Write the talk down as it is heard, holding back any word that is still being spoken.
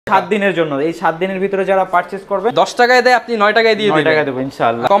7 দিনের জন্য। এই 7 দিনের ভিতরে যারা পারচেজ করবে 10 টাকায় দেয় আপনি 9 টাকায় দিয়ে দিবেন। 9 টাকা দেব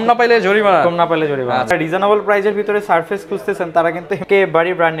ইনশাআল্লাহ। কম না পাইলে জরিমানা। কম না পাইলে জরিমানা। রিজনেবল প্রাইসের ভিতরে সারফেস খুঁজতেছেন তারা কিন্তু একেবারে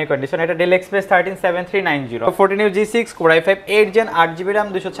ব্র্যান্ড নিউ কন্ডিশন। এটা Dell Express 137390 14U G6 Core i5 8 Gen 8GB RAM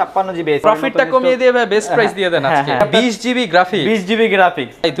 256GB। প্রফিটটা কমিয়ে দিয়ে ভাই বেস্ট প্রাইস দিয়ে দেন আজকে। 20GB graphics. 20GB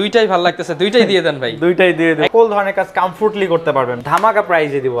graphics. ভাই দুইটাই ভালো লাগতেছে, দুইটাই দিয়ে দেন ভাই। দুইটাই দিয়ে দেন। কোন ধরনের কাজ কমফোর্টলি করতে পারবেন। ধামাকা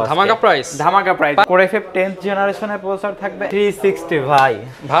প্রাইসে দিব আজকে। ধামাকা প্রাইস। ধামাকা প্রাইস। Core i5 10th জেনারেশনের প্রসেসর থাকবে 360 ভাই।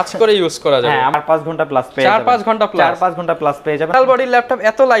 ভাঁজ করে ইউজ করা যাবে। হ্যাঁ, আমার 5 ঘন্টা প্লাস পেয়ে যাবেন। 4-5 ঘন্টা প্লাস। 4-5 ঘন্টা প্লাস পেয়ে যাবেন। মেটাল বডির ল্যাপটপ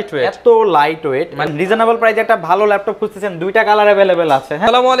এত লাইট ওয়েট, মানে রিজনেবল প্রাইসে একটা ভালো ল্যাপটপ খুঁজতেছেন, দুইটা কালার अवेलेबल আছে।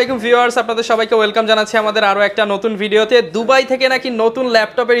 আসসালামু আলাইকুম ভিউয়ার্স, আপনাদের সবাইকে ওয়েলকাম জানাচ্ছি আমাদের আরো একটা নতুন ভিডিওতে। দুবাই থেকে নাকি নতুন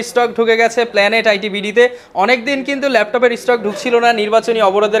ল্যাপটপের স্টক ঢুকে গেছে প্ল্যানেট আইটিবিডিতে। অনেকদিন কিন্তু ল্যাপটপের স্টক ঢুকছিল না নির্বাচনী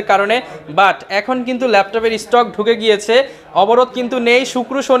অবরোধের কারণে, বাট এখন কিন্তু ল্যাপটপের স্টক ঢুকে গিয়েছে। অবরোধ কিন্তু নেই।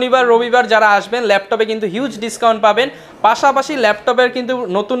 শুক্র, শনিবার, রবিবার যারা আসবেন ল্যাপটপে কিন্তু হিউজ ডিসকাউন্ট পাবেন। পাশাপাশি ল্যাপটপের কিন্তু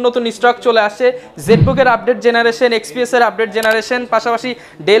নতুন নতুন স্টক চলে আসছে। জেটবুকের আপডেট জেনারেশন, এক্সপিএস এর আপডেট জেনারেশন, পাশাপাশি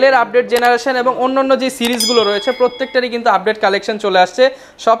ডেলের আপডেট জেনারেশন এবং অন্যান্য যে সিরিজগুলো রয়েছে প্রত্যেকটারই কিন্তু আপডেট কালেকশন চলে আসছে।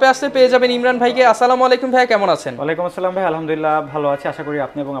 শপে আসলে পেয়ে যাবেন ইমরান ভাইকে। আসসালামু আলাইকুম ভাই, কেমন আছেন? ওয়ালাইকুম আসসালাম ভাই, আলহামদুলিল্লাহ ভালো আছি। আশা করি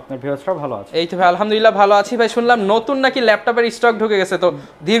আপনি এবং আপনার ভিউয়ার্সরাও ভালো আছেন। এই তো ভাই আলহামদুলিল্লাহ ভালো আছি ভাই। শুনলাম নতুন নাকি ল্যাপটপের স্টক ঢুকে গেছে, তো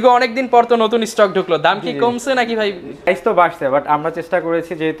দীর্ঘ অনেকদিন পর তো নতুন স্টক ঢুকলো। দাম কি কমছে নাকি ভাই? প্রাইস তো বাড়ছে, বাট আমরা চেষ্টা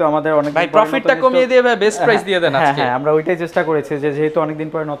করেছি যেহেতু আমাদের অনেক ভাই প্রফিটটা কমিয়ে দিয়ে ভাই বেস্ট প্রাইস দিয়ে দেন আজকে। হ্যাঁ, আমরা ওইটাই চেষ্টা করেছি যে যেহেতু অনেকদিন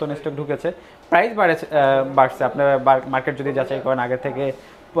পরে নতুন স্টক ঢুকেছে, প্রাইস বাড়ছে। আপনারা মার্কেট যদি যাচাই করেন আগে থেকে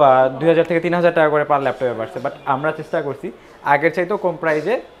 2000 থেকে 3000 টাকা করে পার ল্যাপটপে বাড়ছে, বাট আমরা চেষ্টা করছি আগের চাইতেও কম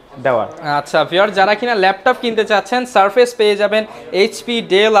প্রাইসে দেওয়ার। আচ্ছা ভিউয়ার, যারা কিনা ল্যাপটপ কিনতে চাচ্ছেন সারফেস পেয়ে যাবেন এইচপি,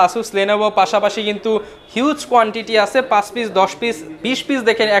 ডেল, আসুস, লেনোভো, পাশাপাশি কিন্তু হিউজ কোয়ান্টিটি আছে। 5 পিস, 10 পিস, 20 পিস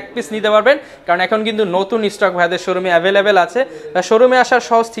দেখে 1 পিস নিতে পারবেন, কারণ এখন কিন্তু নতুন স্টক ভাইদের শোরুমে অ্যাভেলেবেল আছে। শোরুমে আসার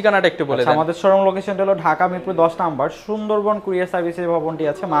সহজ ঠিকানাটা একটু বলে দেন। আমাদের শোরুম লোকেশনটা হলো ঢাকা মিরপুর 10 নাম্বার সুন্দরবন কুরিয়ার সার্ভিসের ভবনটি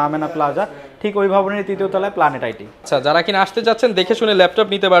আছে মা আমেনা প্লাজা, ঠিক ওই ভবনের 3য় তলায় প্ল্যানেট আইটি। আচ্ছা, যারা কিনা আসতে যাচ্ছেন দেখে শুনে ল্যাপটপ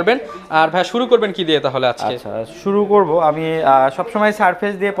নিতে পারবেন। আর ভাই শুরু করবেন কি দিয়ে তাহলে আজকে? আচ্ছা, শুরু করব আমি সবসময়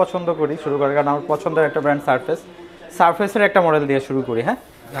সারফেস দিয়ে পছন্দ করি শুরু করার, কারণ আমার পছন্দের একটা ব্র্যান্ড সারফেসের একটা মডেল দিয়ে শুরু করি। হ্যাঁ,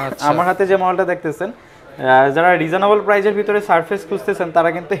 আমার হাতে যে মডেলটা দেখতেছেন, যারা রিজনেবল প্রাইসের ভিতরে সারফেস খুঁজতেছেন তারা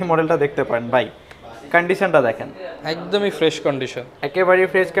কিন্তু এই মডেলটা দেখতে পারেন। ভাই কন্ডিশনটা দেখেন, একদমই ফ্রেশ কন্ডিশন, একেবারে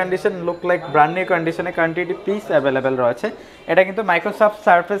fresh condition, look like brand new কন্ডিশনে। কোয়ান্টিটি পিস অ্যাভেলেবেল রয়েছে। এটা কিন্তু মাইক্রোসফট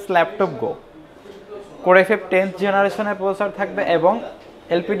সারফেস ল্যাপটপ গো। Core i5 10th জেনারেশনের প্রসেসর থাকবে এবং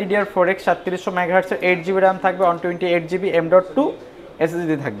LPDDR4X 3700 MHz 8GB RAM থাকবে, 128GB M.2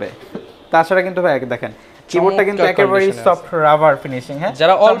 SSD থাকবে। তাছাড়া কিন্তু ভাই দেখেন কিবোর্ডটা কিন্তু একেবারে সফট রাবার ফিনিশিং। হ্যাঁ,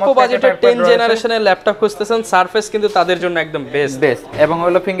 যারা অল্প বাজেটের 10 জেনারেশনের ল্যাপটপ খুঁজতেছেন সারফেস কিন্তু তাদের জন্য একদম বেস্ট। এবং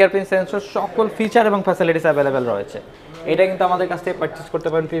হলো ফিঙ্গারপ্রিন্ট সেন্সর, সকল ফিচার এবং ফ্যাসিলিটিস अवेलेबल রয়েছে। এটা কিন্তু আমাদের কাছ থেকে পারচেজ করতে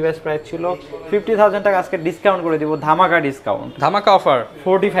পারেন। প্রিভিয়াস প্রাইস ছিল 50,000 টাকা, আজকে ডিসকাউন্ট করে দিব, ধামাকা ডিসকাউন্ট, ধামাকা অফার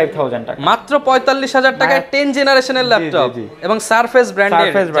 45,000 টাকা, মাত্র 45,000 টাকায় 10 জেনারেশনের ল্যাপটপ এবং সারফেস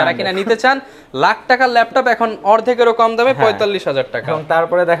ব্র্যান্ডের। যারা কিনা নিতে চান লাখ টাকার ল্যাপটপ এখন অর্ধেকেরও কম দামে 45,000 টাকা। এবং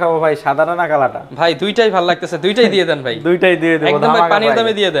তারপরে দেখাবো ভাই সাদাটা না কালাটা। ভাই দুইটাই ভালো লাগতেছে, দুইটাই দিয়ে দেন ভাই। দুইটাই দিয়ে দেব, একদম ভাই পানির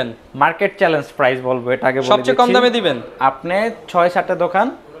দামে দিয়ে দেন। মার্কেট চ্যালেঞ্জ প্রাইস বলবো, এটা আগে বলে দিচ্ছি। সবচেয়ে কম দামে দিবেন। আপনি 6-7টা দোকান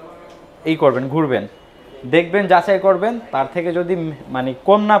করবেন, ঘুরবেন, দেখবেন, যাচাই করবেন, তার থেকে যদি মানে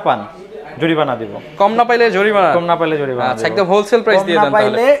কম না পান জরিমানা দিব। কম না পাইলে জরিমানা? কম না পাইলে জরিমানা। আচ্ছা, একদম হোলসেল প্রাইস দিয়ে দেন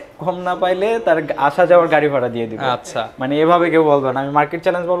তাহলে। কম না পাইলে তার আসা যাওয়ার গাড়ি ভাড়া দিয়ে দিব। আচ্ছা, মানে এভাবে কেউ বলবে না। আমি মার্কেট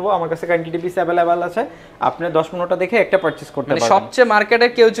চ্যালেঞ্জ বলবো, আমার কাছে কোয়ান্টিটি পিস अवेलेबल আছে, আপনি 10-15টা দেখে একটা পারচেজ করতে পারবেন। মানে সবচেয়ে মার্কেটে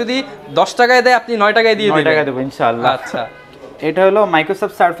কেউ যদি 10 টাকায় দেয় আপনি 9 টাকায় দিয়ে দিবেন। 9 টাকা দেব ইনশাআল্লাহ। আচ্ছা, এটা হলো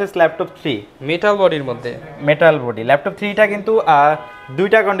মাইক্রোসফট সারফেস ল্যাপটপ 3 মেটাল বডির মধ্যে। মেটাল বডি ল্যাপটপ 3টা কিন্তু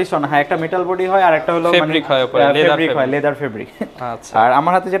দুইটা কন্ডিশন হয়, একটা মেটাল বডি হয় আর একটা হলো ফেব্রিক হয়, উপরে লেদার ফেব্রিক। আচ্ছা, আর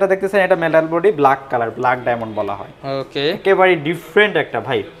আমার হাতে যেটা দেখতেছেন এটা metal body, black colour, black diamond বলা হয়। ওকে, একেবারে ডিফারেন্ট একটা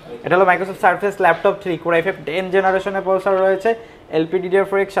ভাই। এটা হলো Microsoft surface laptop 3 Core i5 10 জেনারেশনের প্রসেসর রয়েছে,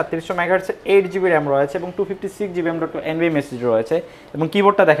 LPDDR4X 3700 MHz 8GB RAM রয়েছে এবং 256GB M.2 NVMe রয়েছে। এবং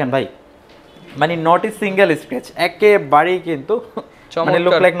কিবোর্ডটা দেখেন ভাই, মানে নট এ সিঙ্গেল স্ক্র্যাচ, একেবারেই কিন্তু মানে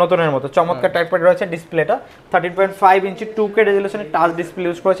লুক লাইক নতুনের মতো চমৎকার টাইপের রয়েছে। ডিসপ্লেটা 13.5 ইঞ্চি 2K রেজোলিউশনের টাচ ডিসপ্লে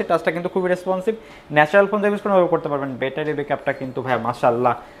ইউজ করেছে। টাচটা কিন্তু খুবই রেসপন্সিভ, ন্যাচারাল ফোন ইউজ করতে পারবেন। ব্যাটারি ব্যাকআপটা কিন্তু ভাই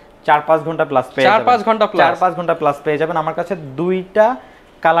মাশাআল্লাহ 4-5 ঘন্টা প্লাস পেয়ে যাবেন। 4-5 ঘন্টা প্লাস পেয়ে যাবেন। আমার কাছে দুইটা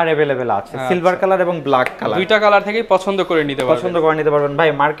কালার अवेलेबल আছে, সিলভার কালার এবং ব্ল্যাক কালার। দুইটা কালার থেকেই পছন্দ করে নিতে পারবেন। ভাই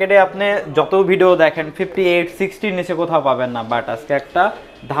মার্কেটে আপনি যত ভিডিও দেখেন 58-60 নিচে কোথাও পাবেন না, বাট আজকে একটা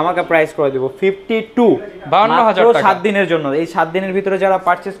ধামাকা প্রাইস করে দিব 52, 52,000 টাকা 7 দিনের জন্য। এই 7 দিনের ভিতরে যারা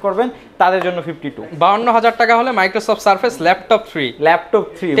পারচেজ করবেন তাদের জন্য 52, 52,000 টাকা হলে Microsoft surface laptop 3, laptop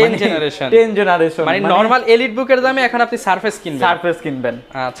 3 10 generation, 10 generation, মানে নরমাল এলিট বুকের দামে এখন আপনি সারফেস কিনবেন।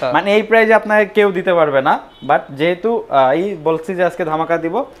 আচ্ছা, মানে এই প্রাইসে আপনাকে কেউ দিতে পারবে না, বাট যেহেতু এই বলছি যে আজকে ধামাকা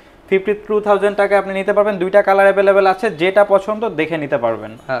দিব 52,000 টাকা আপনি নিতে পারবেন। দুইটা কালার अवेलेबल আছে, যেটা পছন্দ দেখে নিতে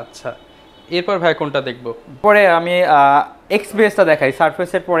পারবেন। আচ্ছা, এরপর ভাই কোনটা দেখব? পরে আমি এক্সপিএসটা দেখাই,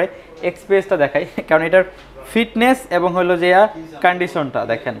 সারফেসের পরে এক্সপিএসটা দেখাই, কারণ এটার ফিটনেস এবং হলো যে কন্ডিশনটা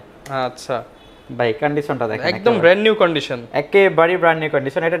দেখেন। আচ্ছা ভাই কন্ডিশনটা দেখেন, একদম ব্র্যান্ড নিউ কন্ডিশন, একেবারে ব্র্যান্ড নিউ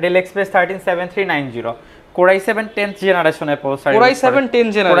কন্ডিশন। এটা del express 137390 Core i7 10th জেনারেশনের প্রসেসর, Core i7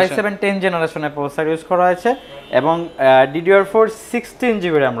 10 জেনারেশনের প্রসেসর ইউজ করা হয়েছে এবং DDR4 16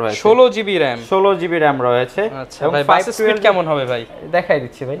 জিবি RAM রয়েছে, 16 জিবি RAM, 16 জিবি RAM রয়েছে। আচ্ছা ভাই, বাস স্পিড কেমন হবে ভাই? দেখাই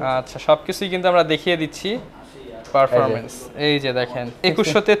দিচ্ছি ভাই। আচ্ছা, সবকিছুই কিন্তু আমরা দেখিয়ে দিচ্ছি। পারফরম্যান্স এই যে দেখেন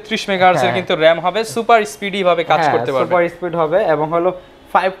 2133 মেগাহার্টজ এর কিন্তু RAM হবে, সুপার স্পিডি ভাবে কাজ করতে পারবে, সুপার স্পিড হবে এবং হলো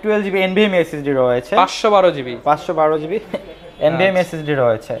 512 জিবি NVMe SSD রয়েছে, 512 জিবি NVMe SSD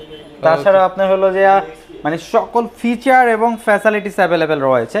রয়েছে। তাছাড়া আপনার হলো যে মানে সকল ফিচার এবং ফ্যাসিলিটিস अवेलेबल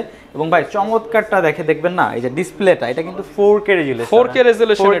রয়েছে। এবং ভাই চমৎকারটা দেখবেন না, এই যে ডিসপ্লেটা, এটা কিন্তু 4K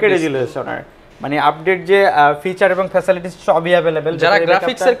রেজোলিউশন, মানে আপডেট যে ফিচার এবং ফ্যাসিলিটিস সবই अवेलेबल। যারা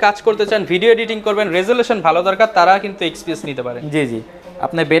গ্রাফিক্সের কাজ করতে চান, ভিডিও এডিটিং করবেন, রেজোলিউশন ভালো দরকার, তারা কিন্তু এক্সপিএস নিতে পারেন। জি,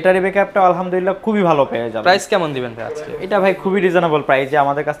 আপনার ব্যাটারি ব্যাকআপটা আলহামদুলিল্লাহ খুবই ভালো পেয়ে যাবেন। প্রাইস কেমন দিবেন ভাই আজকে? এটা ভাই খুবই রিজনেবল প্রাইসে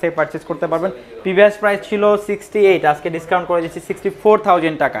আমাদের কাছ থেকে পারচেজ করতে পারবেন। প্রিভিয়াস প্রাইস ছিল 68, আজকে ডিসকাউন্ট করে দিচ্ছি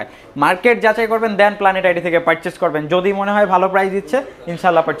 64,000 টাকায়। মার্কেট যাচাই করবেন, দেন প্ল্যানেট আইডি থেকে পারচেজ করবেন। যদি মনে হয় ভালো প্রাইস দিচ্ছে,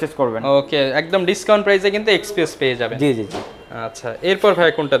 ইনশাআল্লাহ পারচেজ করবেন। ওকে, একদম ডিসকাউন্ট প্রাইসে কিন্তু এক্সপিএস পেয়ে যাবেন। জি। আচ্ছা, এরপর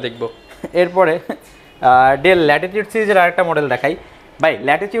ভাই কোনটা দেখব? এরপরে ডেল ল্যাটিটিউড সিরিজের আরেকটা মডেল দেখাই। ভাই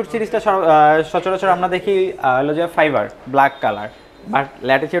ল্যাটিটিউড সিরিজটা সচরাচর আমরা দেখি হলো যে fibre black colour, but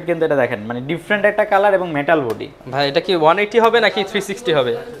Latitude কিন্তু এটা দেখেন মানে ডিফারেন্ট একটা কালার এবং মেটাল বডি। ভাই এটা কি 180 হবে নাকি 360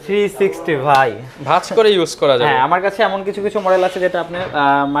 হবে? 360 ভাই, ভাঁজ করে ইউজ করা যাবে। হ্যাঁ, আমার কাছে এমন কিছু মডেল আছে যেটা আপনি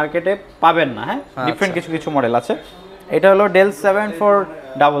মার্কেটে পাবেন না। হ্যাঁ, ডিফারেন্ট কিছু মডেল আছে। এটা হলো ডেল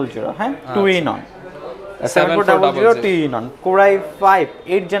 7400, হ্যাঁ, 2 in 1 7400 2 in 1 Core i5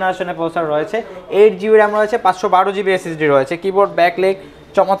 8 জেনারেশনের প্রসেসর রয়েছে, 8 জিবি RAM রয়েছে, 512 জিবি SSD রয়েছে, কিবোর্ড ব্যাকলাইট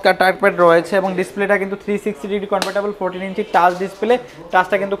চমৎকার টাচপ্যাড রয়েছে এবং ডিসপ্লেটা কিন্তু 360 ডিগ্রি কনভার্টেবল 14 ইঞ্চি টাচ ডিসপ্লে।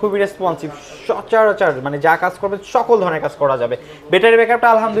 টাচটা কিন্তু খুবই রেসপন্সিভ, সচরাচর মানে যা কাজ করবে সকল ধরনের কাজ করা যাবে। ব্যাটারি ব্যাকআপটা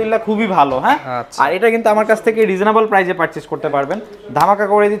আলহামদুলিল্লাহ খুবই ভালো। হ্যাঁ, আর এটা কিন্তু আমার কাছ থেকে রিজনেবল প্রাইসে পারচেজ করতে পারবেন। ধামাকা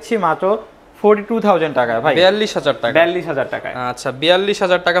করে দিচ্ছি মাত্র 42,000 টাকা ভাই, 42,000 টাকায়। আচ্ছা,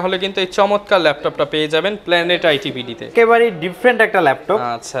 42,000 টাকা হলে কিন্তু এই চমৎকার ল্যাপটপটা পেয়ে যাবেন প্ল্যানেট আইটিভিডি তে। একেবারে ডিফারেন্ট একটা ল্যাপটপ।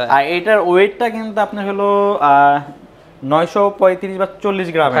 আচ্ছা, আর এটার ওয়েটটা কিন্তু আপনার হলো 935 বা 40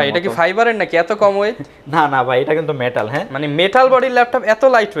 গ্রাম। ভাই এটা কি ফাইবারের নাকি এত কম ওয়েট? না ভাই, এটা কিন্তু মেটাল। হ্যাঁ, মানে মেটাল বডির ল্যাপটপ এত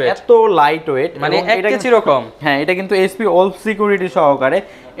লাইট ওয়েট, মানে 1 কেজি রকম। হ্যাঁ, এটা কিন্তু এসপি অল সিকিউরিটি সহকারে।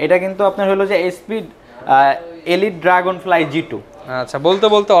 এটা কিন্তু আপনার হলো যে এসপি এলিট ড্রাগনফ্লাই G2। আচ্ছা,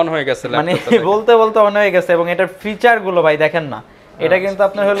 বলতে অন হয়ে গেছে ল্যাপটপটা, মানে বলতে অন হয়ে গেছে। এবং এটার ফিচার গুলো ভাই দেখেন না, এটা কিন্তু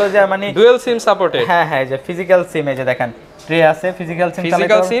আপনার হলো যে মানে ডুয়াল সিম সাপোর্টেড। হ্যাঁ, যে ফিজিক্যাল সিম, এই যে দেখেন ট্রে আছে, ফিজিক্যাল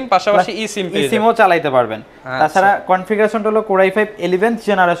সিম পাশাপাশি সিমও চালাতে পারবেন। তাছাড়া কনফিগারেশনটা হলো Core i5 11th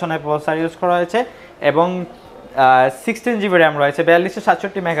জেনারেশনের প্রসেসর ইউজ করা হয়েছে এবং 16 জিবি RAM রয়েছে,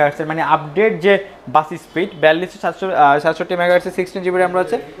 4267 মেগাহার্টজ, মানে আপডেট যে বাস স্পিড 4267 মেগাহার্টজ, 16 জিবি RAM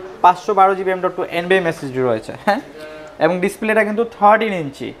রয়েছে, 512 জিবি M.2 NVMe SSD রয়েছে। হ্যাঁ, এবং ডিসপ্লেটা কিন্তু 13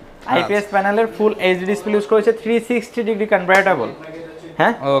 ইঞ্চি IPS প্যানেলের ফুল এইচডি ডিসপ্লে ইউজ করেছে, 360 ডিগ্রি কনভার্টেবল।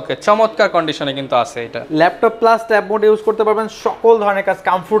 হ্যাঁ, ওকে, চমৎকার কন্ডিশনে কিন্তু আছে এটা। Laptop plus tab mode use করতে পারবেন, সকল ধরনের কাজ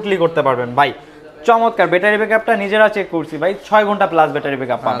কমফোর্টলি করতে পারবেন ভাই। চমৎকার ব্যাটারি ব্যাকআপটা নিজেরা চেক করছি ভাই, 6 ঘন্টা প্লাস ব্যাটারি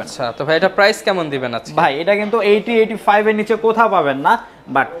ব্যাকআপ পাবেন। আচ্ছা, তো ভাই এটা প্রাইস কেমন দিবেন আজকে? ভাই এটা কিন্তু 85 এর নিচে কোথাও পাবেন না,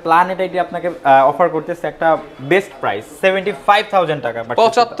 বাট প্ল্যানেট আইডি আপনাকে অফার করতেছে একটা বেস্ট প্রাইস 75,000 টাকা।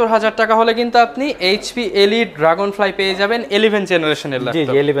 75,000 টাকা হলে কিন্তু আপনি এইচপি এলিট ড্রাগনফ্লাই পেয়ে যাবেন 11 জেনারেশনের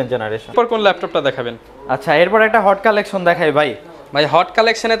ল্যাপটপ। জি, 11 জেনারেশন। এরপর কোন ল্যাপটপটা দেখাবেন? আচ্ছা, এরপর একটা হট কালেকশন দেখাই ভাই। হট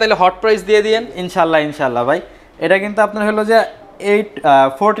কালেকশনে তাহলে হট প্রাইস দিয়ে দিয়েন। ইনশাআল্লাহ ভাই। এটা কিন্তু আপনার হলো যে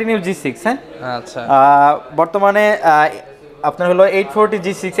 14U G6। হ্যাঁ, আচ্ছা, বর্তমানে আপনার হলো 840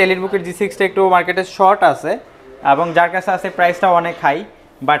 G6 এলিট বুকের G6টা একটু মার্কেটে শর্ট আছে এবং যার কাছে আছে প্রাইসটাও অনেক হাই,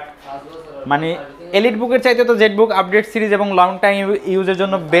 বাট মানে এলিট বুকের চাইতে তো জেড বুক আপডেট সিরিজ এবং লং টাইম ইউজের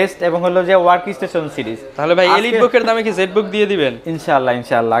জন্য বেস্ট এবং হলো যে ওয়ার্ক স্টেশন সিরিজ। তাহলে ভাই এলিট বুকের দামে কি জেড বুক দিয়ে দিবেন?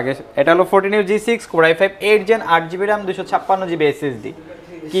 ইনশাআল্লাহ। আগে এটা হলো 14U G6 Core i5 8 Gen 8 GB RAM 256 GB SSD,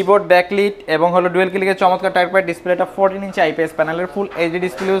 keyboard backlit এবং হলো ডুয়েল ক্লিকের চমৎকার টাইপের ডিসপ্লেটা 14 ইঞ্চি IPS প্যানেলের ফুল এইচডি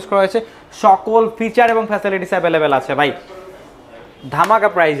ডিসপ্লে ইউজ করা হয়েছে, সকল ফিচার এবং ফ্যাসিলিটিস अवेलेबल আছে ভাই। ধামাকা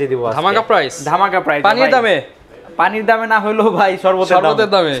প্রাইসে দিব, ধামাকা প্রাইস পানির দামে পানির দামে না হলেও ভাই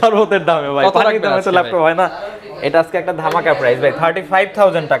শরবতের দামে ভাই, পানির দামে তো ল্যাপটপ হয় না। এটা আজকে একটা ধামাকা প্রাইস ভাই,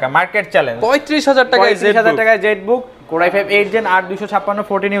 35,000 টাকা মার্কেট চ্যালেঞ্জ। 35,000 টাকায় Jetbook Core i5 8 Gen 8 256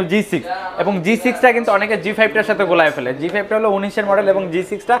 14U G6 এবং G6টা কিন্তু অনেকে G5টার সাথে গোলায় ফেলে। G5টা হলো 19 এর মডেল এবং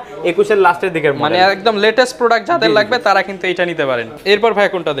G6টা 21 এর লাস্টের দিকের মডেল, মানে একদম লেটেস্ট প্রোডাক্ট যাদের লাগবে তারা কিন্তু এটা নিতে পারেন। এরপর ভাই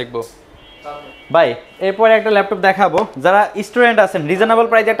কোনটা দেখবো ভাই? এরপরে একটা ল্যাপটপ দেখাবো, যারা স্টুডেন্ট আছেন রিজনেবল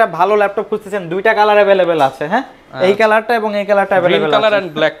প্রাইসে একটা ভালো ল্যাপটপ খুঁজতেছেন, দুইটা কালার अवेलेबल আছে। হ্যাঁ, এই কালারটা এবং এই কালারটা अवेलेबल আছে, green colour and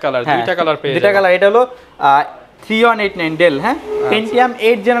black colour, দুইটা কালার পেয়ে যাবেন। দুইটা কালার, এটা হলো 3189 ডেল। হ্যাঁ, Pentium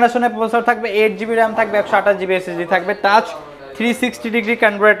 8 জেনারেশনের প্রসেসর থাকবে, 8GB RAM থাকবে, 128GB SSD থাকবে, touch 360 degree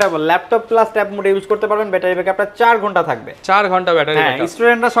convertible, laptop plus tab মোডে ইউজ করতে পারবেন। ব্যাটারি ব্যাকআপটা 4 ঘন্টা থাকবে, 4 ঘন্টা ব্যাটারি ব্যাকআপ।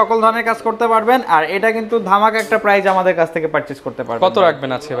 স্টুডেন্টরা সকল ধরনের কাজ করতে পারবেন। আর এটা কিন্তু ধামাকা একটা প্রাইস আমাদের কাছ থেকে পারচেজ করতে পারবেন। কত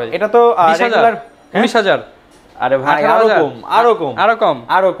রাখবেন আজকে ভাই? এটা তো রেগুলার 19,000। আরে ভাই আরো কম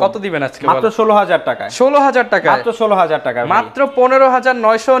কত দিবেন আজকে? মাত্র 16,000 টাকা। 16,000 টাকা, মাত্র 16,000 টাকা, মাত্র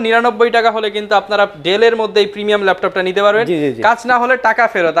 15,999 টাকা হলে কিন্তু আপনারা ডেলের মধ্যে এই প্রিমিয়াম ল্যাপটপটা নিতে পারবেন। কাজ না হলে টাকা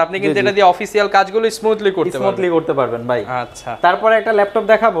ফেরত, আপনি কিন্তু এটা দিয়ে অফিসিয়াল কাজগুলো স্মুথলি করতে পারবেন ভাই। আচ্ছা, তারপরে একটা ল্যাপটপ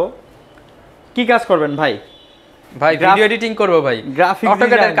দেখাবো, কি কাজ করবেন ভাই? ভাই ভিডিও এডিটিং করব ভাই, গ্রাফিক্স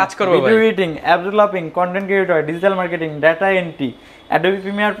অটোক্যাডের কাজ করব ভাই, video editing, app developing, content creator, digital marketing, data entry, Adobe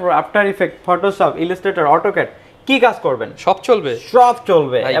Premiere Pro, after effect, Photoshop, Illustrator, AutoCAD, কি কাজ করবেন? সব চলবে, সব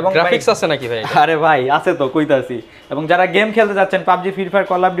চলবে। এবং গ্রাফিক্স আছে নাকি ভাই? আরে ভাই আছে তো, কইতাছি। এবং যারা গেম খেলতে যাচ্ছেন, PUBG, free fire,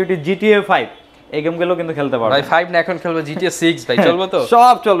 call of duty, GTA 5, এই গেমগুলো কিন্তু খেলতে পারবেন ভাই। 5 না, এখন খেলবে GTA 6 ভাই, চলবে তো?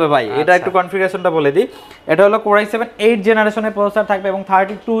 সব চলবে ভাই। এটা একটু কনফিগারেশনটা বলে দিই। এটা হলো Core i7 8 জেনারেশনের প্রসেসর থাকবে এবং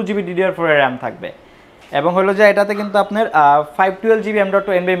 32GB DDR4 এর RAM থাকবে। এবং হলো যে এটাতে কিন্তু আপনার 512GB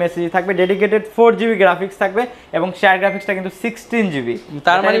M.2 NVMe SSD থাকবে, ডেডিকেটেড 4GB গ্রাফিক্স থাকবে এবং শেয়ার গ্রাফিক্সটা কিন্তু 16GB।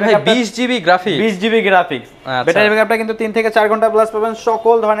 তার মানে ভাই 20GB graphics, 20GB graphics. Battery ব্যাকআপটা কিন্তু 3 থেকে 4 ঘন্টা প্লাস পাবেন,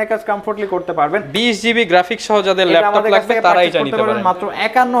 সকল ধরনের কাজ কমফোর্টলি করতে পারবেন। 20GB গ্রাফিক্স সহ যাদের ল্যাপটপ লাগবে তারা এটা নিতে পারেন মাত্র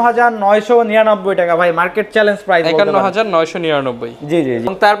 51,999 টাকা ভাই, মার্কেট চ্যালেঞ্জ প্রাইস 51,999। জি।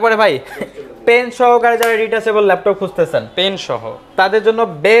 এবং তারপরে ভাই পেন সহকারে যারা রিটাচেবল ল্যাপটপ খুঁজতেছেন, পেন সহ, তাদের জন্য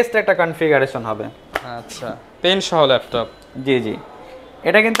বেস্ট একটা কনফিগারেশন হবে। আচ্ছা, পেন সহ ল্যাপটপ। জি।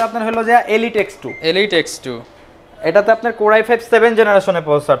 এটা কিন্তু আপনার হলো যে Elite X2। এটাতে আপনার Core i5 7 জেনারেশনের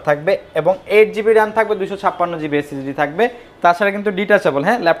প্রসেসর থাকবে এবং 8GB RAM থাকবে, 256GB SSD থাকবে। তাছাড়া কিন্তু ডিটাচেবল,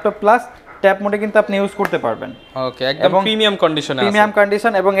 হ্যাঁ, ল্যাপটপ প্লাস ট্যাব মোডে কিন্তু আপনি ইউজ করতে পারবেন। ওকে, একদম প্রিমিয়াম কন্ডিশনে আছে, প্রিমিয়াম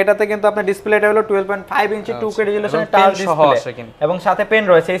কন্ডিশন। এবং এটাতে কিন্তু আপনার ডিসপ্লেটা হলো 12.5 ইঞ্চি 2K রেজোলিউশনের টাচ ডিসপ্লে এবং সাথে পেন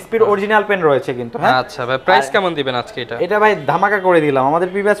রয়েছে, স্পিড অরিজিনাল পেন রয়েছে কিন্তু। হ্যাঁ, আচ্ছা ভাই, প্রাইস কেমন দিবেন আজকে এটা? এটা ভাই ধামাকা করে দিলাম। আমাদের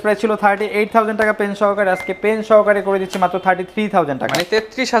প্রিভিয়াস প্রাইস ছিল 38,000 টাকা পেন সহকারে, আজকে পেন সহকারে করে দিচ্ছি মাত্র 33,000 টাকা, মানে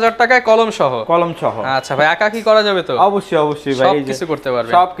 33,000 টাকায় কলম সহ। আচ্ছা ভাই, আঁকা কি করা যাবে তো? অবশ্যই ভাই, সবকিছু করতে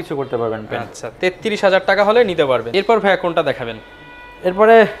পারবেন, সবকিছু করতে পারবেন পেন। আচ্ছা, 33,000 টাকা হলে নিতে পারবেন। এরপর ভাই কোনটা দেখাবেন?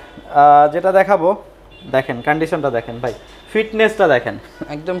 এরপরে যেটা দেখাবো, দেখেন কন্ডিশনটা দেখেন ভাই, ফিটনেসটা দেখেন,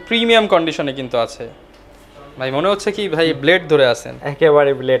 একদম প্রিমিয়াম কন্ডিশনে কিন্তু আছে ভাই। মনে হচ্ছে কি ভাই ব্লেড ধরে আছেন,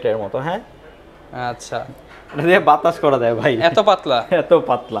 একেবারে ব্লেডের মতো। হ্যাঁ, আচ্ছা, এটা দিয়ে বাতাস করা যায় ভাই, এত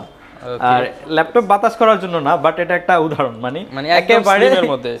পাতলা। আর ল্যাপটপ বাতাস করার জন্য না, বাট এটা একটা উদাহরণ, মানে একেবারে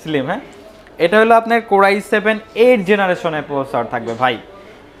স্লিম। হ্যাঁ, এটা হলো আপনার Core i7 8 জেনারেশনের প্রসেসর থাকবে ভাই,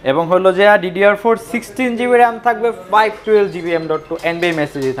 এবং হলো যে DDR4 16GB RAM থাকবে, 512GB M.2 NVMe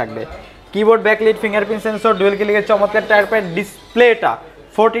SSD থাকবে, keyboard backlight, fingerprint sensor, dual ক্লিকের চমৎকার টায়ারপ্যাড, ডিসপ্লেটা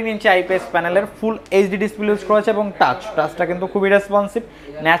 14 ইঞ্চি IPS প্যানেলের ফুল HD ডিসপ্লে ইউজ করেছে এবং টাচটা কিন্তু খুবই রেসপন্সিভ,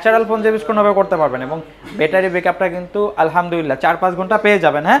 ন্যাচারাল ফোন যে ইউজ কোনোভাবে করতে পারবেন। এবং ব্যাটারি ব্যাকআপটা কিন্তু আলহামদুলিল্লাহ 4-5 ঘন্টা পেয়ে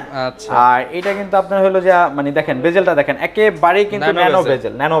যাবেন। হ্যাঁ, আর এটা কিন্তু আপনার হলো যে মানে দেখেন বেজেলটা দেখেন, একেবারেই কিন্তু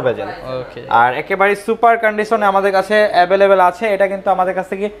ন্যানো বেজেল। আর একেবারে সুপার কন্ডিশনে আমাদের কাছে অ্যাভেলেবেল আছে। এটা কিন্তু আমাদের কাছ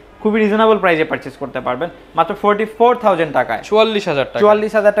থেকে খুবই রিজনেবল প্রাইসে পারচেজ করতে পারবেন, মাত্র 44,000 টাকায়,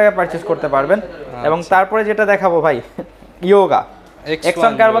 44,000 টাকায় পারচেজ করতে পারবেন। এবং তারপরে যেটা দেখাবো ভাই, ইয়োগা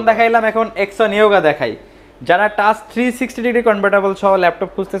Exxon কার্বন দেখাইলাম, এখন Exxon ইয়োগা দেখাই। যারা টাচ 360 ডিগ্রি কনভার্টেবল সহ ল্যাপটপ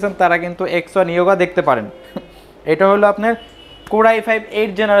খুঁজতেছেন তারা কিন্তু Exxon ইয়োগা দেখতে পারেন। এটা হলো আপনার Core i5 8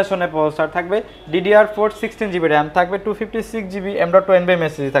 জেনারেশনের প্রসেসর থাকবে, DDR4 16GB RAM থাকবে, 256GB M.2 NVMe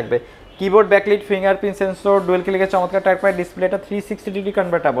SSD থাকবে, keyboard backlight, fingerprint sensor, dual ক্লিকের চমৎকার টায়ারপ্যাড, ডিসপ্লেটা 360 ডিগ্রি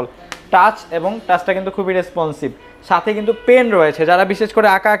কনভার্টেবল, টাচ এবং টাচটা কিন্তু খুবই রেসপন্সিভ, সাথে কিন্তু পেন রয়েছে। যারা বিশেষ করে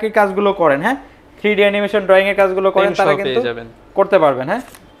আঁকাআঁকির কাজগুলো করেন, হ্যাঁ, 3D অ্যানিমেশন, ড্রয়িং এর কাজগুলো করেন, তারা কিন্তু করতে পারবেন। হ্যাঁ,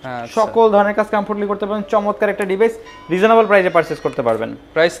 সকল ধরনের কাজ কমফোর্টলি করতে পারবেন। চমৎকার একটা ডিভাইস, রিজনেবল প্রাইসে পারচেজ করতে পারবেন।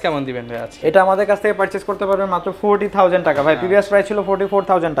 প্রাইস কেমন দিবেন ভাই আজকে? এটা আমাদের কাছ থেকে পারচেজ করতে পারবেন মাত্র 40,000 টাকা ভাই, প্রিভিয়াস প্রাইস ছিল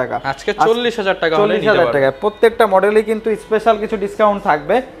 44,000 টাকা, আজকে 40,000 টাকা হলে নিতে পারবেন। 40,000 টাকা, প্রত্যেকটা মডেলে কিন্তু স্পেশাল কিছু ডিসকাউন্ট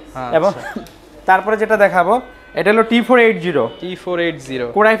থাকবে। এবং তারপরে যেটা দেখাবো, এটা হলো T480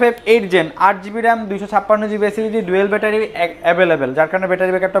 Core i5 8 Gen 8GB RAM 256GB SSD dual battery available, যার কারণে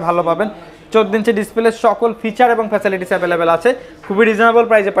ব্যাটারি ব্যাকআপটা ভালো পাবেন। 14 ইঞ্চি ডিসপ্লে, সকল ফিচার এবং ফ্যাসিলিটিস অ্যাভেলেবেল আছে, খুবই রিজনেবল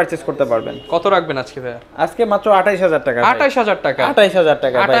প্রাইসে পারচেজ করতে পারবেন। কত রাখবেন আজকে ভাই? আজকে মাত্র 28000 টাকা। 28000 টাকা? 28000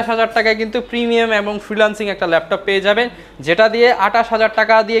 টাকা। 28000 টাকায় কিন্তু প্রিমিয়াম এবং ফ্রিল্যান্সিং একটা ল্যাপটপ পেয়ে যাবেন, যেটা দিয়ে 28000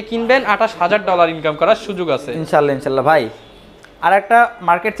 টাকা দিয়ে কিনবেন, $28000 ইনকাম করার সুযোগ আছে ইনশাআল্লাহ ভাই। আর একটা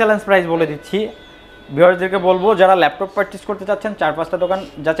মার্কেট চ্যালেঞ্জ প্রাইস বলে দিচ্ছি ভিউয়ারদেরকে, বলবো যারা ল্যাপটপ পারচেজ করতে চাচ্ছেন 4-5টা দোকান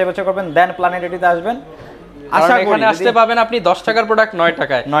যাচাই বাছাই করবেন, দেন প্ল্যানেট এটিতে আসবেন। আশা করি এখানে আসতে পাবেন আপনি 10 টাকার প্রোডাক্ট 9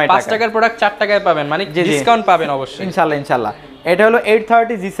 টাকায়, 5 টাকার প্রোডাক্ট 4 টাকায় পাবেন, মানে ডিসকাউন্ট পাবেন অবশ্যই ইনশাআল্লাহ। এটা হলো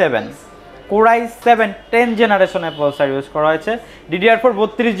 830G7 Core i7 10 জেনারেশনের প্রসেসর ইউজ করা হয়েছে, DDR4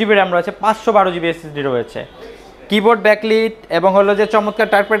 32GB RAM রয়েছে, 512GB SSD রয়েছে, কিবোর্ড ব্যাকলিট এবং হলো যে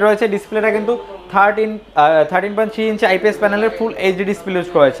চমৎকার টাচপ্যাড রয়েছে। ডিসপ্লেটা কিন্তু 13.3 ইঞ্চি আইপিএস প্যানেলের ফুল এইচডি ডিসপ্লে ইউজ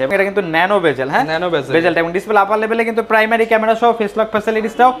করা হয়েছে। এটা কিন্তু ন্যানো বেজেল, হ্যাঁ ন্যানো বেজেলটা, এবং ডিসপ্লে আপার লেভেলে কিন্তু প্রাইমারি ক্যামেরা সহ ফেস লক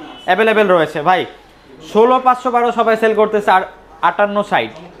ফ্যাসিলিটিসটাও অ্যাভেলেবেল রয়েছে। ভাই 16512 সবাই সেল করতেছে, আর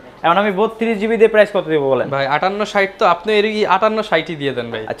 5860, এখন আমি 32GB দিয়ে প্রাইস কত দেবো বলেন ভাই? 5860 তো আপনি এর 5860 দিয়ে দেন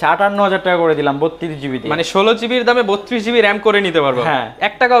ভাই। আচ্ছা 58000 টাকা করে দিলাম 32GB দিয়ে, মানে 16GB এর দামে 32GB RAM করে নিতে পারবো। হ্যাঁ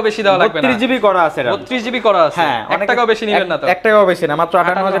 1 টাকাও বেশি দেওয়া লাগবে না। 32GB করা আছে, 32GB করা আছে, হ্যাঁ 1 টাকাও বেশি নেবেন না তো। 1 টাকাও বেশি না, মাত্র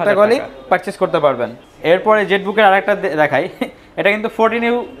 58000 টাকা হলেই পারচেজ করতে পারবেন। এরপরে জেটবুকের আরেকটা দেখাই, এটা কিন্তু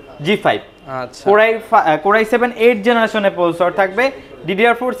 14U G5 আচ্ছা Core i7 8 জেনারেশনের প্রসেসর থাকবে,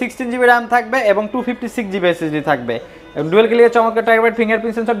 DDR4 16GB RAM থাকবে এবং 256GB SSD থাকবে। ডুয়েল ক্লিয়ার চমৎকার টাইপের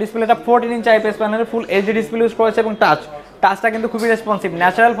ফিঙ্গারপ্রিন্ট সেন্সর, ডিসপ্লেটা 14 ইঞ্চি আইপিএস প্যানেলের ফুল এইচডি ডিসপ্লে ইউজ করেছে, এবং টাচটা কিন্তু খুবই রেসপন্সিভ,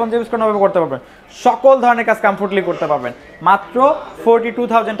 ন্যাচারাল ফোন ইউজ করতে পারবেন, সকল ধরনের কাজ কমফোর্টলি করতে পারবেন। মাত্র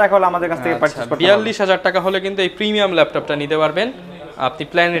 42000 টাকা হলে আমাদের কাছ থেকে পারচেজ করতে পারবেন। 42000 টাকা হলে কিন্তু এই প্রিমিয়াম ল্যাপটপটা নিতে পারবেন আপনি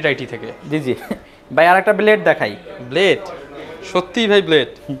প্ল্যানেট আইটি থেকে। জি ভাই, আরেকটা ব্লেড দেখাই। ব্লেড? সত্যি ভাই ব্লেড?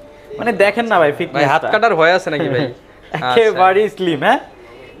 মানে দেখেন না ভাই, ফিটনেস হাত কাটার ভয় আছে নাকি ভাই? একেবারে স্লিম। হ্যাঁ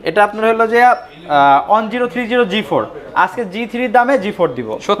এটা আপনার হলো যে 1030 G4, আজকে G3 এর দামে G4 দিব।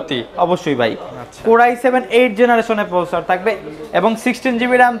 সত্যি? অবশ্যই ভাই। Core i7 8 জেনারেশনের প্রসেসর থাকবে এবং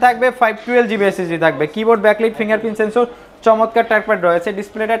 16GB RAM থাকবে, 512GB SSD থাকবে, কিবোর্ড ব্যাকলাইট ফিঙ্গারপ্রিন্ট সেন্সর, চমৎকার টাচপ্যাড রয়েছে,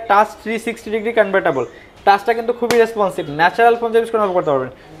 ডিসপ্লেটা টাচ 360 ডিগ্রি কনভার্টেবল, টাচটা কিন্তু খুবই রেসপন্সিভ, ন্যাচারাল ফোন ইউজ করতে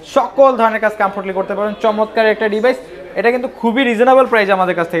পারবেন, সকল ধরনের কাজ কমফোর্টলি করতে পারবেন। চমৎকার একটা ডিভাইস, এটা কিন্তু খুবই রিজনেবল প্রাইসে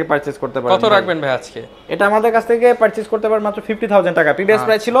আমাদের কাছ থেকে পারচেজ করতে পারবেন। কত রাখবেন ভাই আজকে? এটা আমাদের কাছ থেকে পারচেজ করতে পারবেন মাত্র 50000 টাকা, প্রিভিয়াস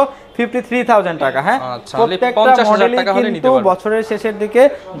প্রাইস ছিল 53000 টাকা। হ্যাঁ প্রত্যেকটা মডেলই কিন্তু বছরের শেষের দিকে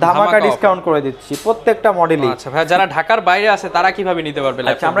ধামাকা ডিসকাউন্ট করে দিচ্ছি প্রত্যেকটা মডেলই। আচ্ছা ভাই, যারা ঢাকার বাইরে আছে তারা কিভাবে নিতে পারবে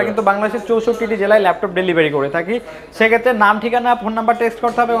ল্যাপটপ? আমরা কিন্তু বাংলাদেশের 64টি জেলায় ল্যাপটপ ডেলিভারি করে থাকি, সেক্ষেত্রে নাম ঠিকানা ফোন নাম্বার টেক্সট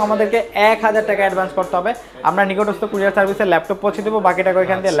করতে হবে এবং আমাদেরকে 1000 টাকা অ্যাডভান্স করতে হবে, আমরা নিকটস্থ কুরিয়ার সার্ভিসে ল্যাপটপ পৌঁছে দেবো, বাকি টাকা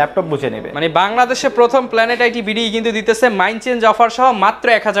ওইখান দিয়ে ল্যাপটপ বুঝে নেবে। মানে বাংলাদেশে প্রথম প্ল্যানেট আইটি বিডি কিন্তু দিতেছে মাইন্ড চেঞ্জ অফার সহ মাত্র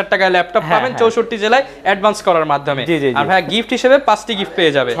 1000 টাকায় ল্যাপটপ পাবেন 64 জেলায় অ্যাডভান্স করার মাধ্যমে। আর ভাই গিফট হিসেবে 5টি গিফট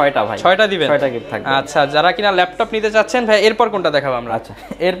পেয়ে যাবে। 6টা ভাই, 6টা দিবেন? 6টা গিফট থাকবে। আচ্ছা, যারা কিনা ল্যাপটপ নিতে চাচ্ছেন ভাই, এরপর কোনটা দেখাবো আমরা? আচ্ছা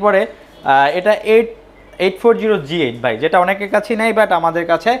এরপরে এটা 840G8 ভাই, যেটা অনেকের কাছেই নাই বাট আমাদের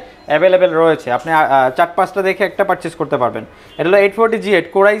কাছে অ্যাভেলেবেল রয়েছে, আপনি 4-5টা দেখে একটা পারচেজ করতে পারবেন। এটা হলো 840G8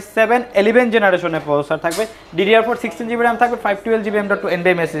 Core i7 11 জেনারেশনের প্রসেসর থাকবে, DDR4 16GB RAM থাকবে, 512GB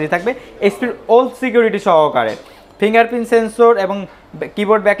M.2 SSD থাকবে, এইচপির অল সিকিউরিটি সহকারে, ফিঙ্গারপ্রিন্ট সেন্সর এবং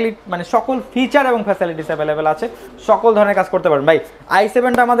কিবোর্ড ব্যাকলিট, মানে সকল ফিচার এবং ফ্যাসিলিটিস অ্যাভেলেবেল আছে, সকল ধরনের কাজ করতে পারবেন। ভাই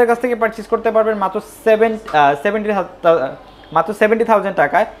i7টা আমাদের কাছ থেকে পারচেজ করতে পারবেন মাত্র 70,000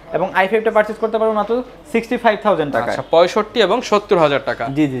 টাকায়, এবং i5টা পারচেজ করতে পারবেন মাত্র 65,000 টাকায়। আচ্ছা 65 এবং 70,000 টাকা।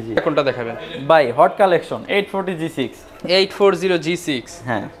 জি কোনটা দেখাবেন ভাই? Hot collection 840G6।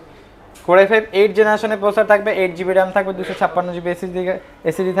 হ্যাঁ Core i5 8 জেনারেশনের প্রসেসর থাকবে, 8GB RAM থাকবে, 256GB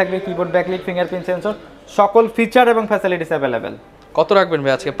SSD থাকবে, কিবোর্ড ব্যাকলিট ফিঙ্গারপ্রিন্ট সেন্সর, সকল ফিচার এবং ফ্যাসিলিটিস অ্যাভেলেবেল। কত রাখবেন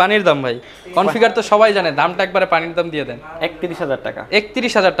ভাই আজকে? পানির দাম ভাই, কনফিগার তো সবাই জানে, দামটা একবারে পানির দাম দিয়ে দেন। 31,000 টাকা।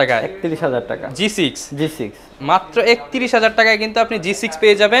 31,000 টাকা? 31,000 টাকা। G6 মাত্র 31,000 টাকায় কিন্তু আপনি G6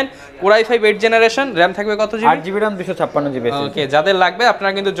 পেয়ে যাবেন। Core i5 8 জেনারেশন, RAM থাকবে কত জিবি? 8GB RAM 256GB। ওকে, যাদের লাগবে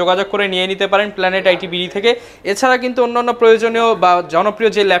আপনারা কিন্তু যোগাযোগ করে নিয়ে নিতে পারেন প্ল্যানেট আইটি বিডি থেকে। এছাড়া কিন্তু অন্যান্য প্রয়োজনীয় বা জনপ্রিয়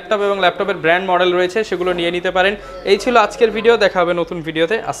যে ল্যাপটপ এবং ল্যাপটপের ব্র্যান্ড মডেল রয়েছে সেগুলো নিয়ে নিতে পারেন। এই ছিল আজকের ভিডিও, দেখা হবে নতুন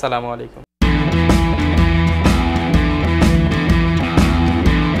ভিডিওতে। আসসালামু আলাইকুম।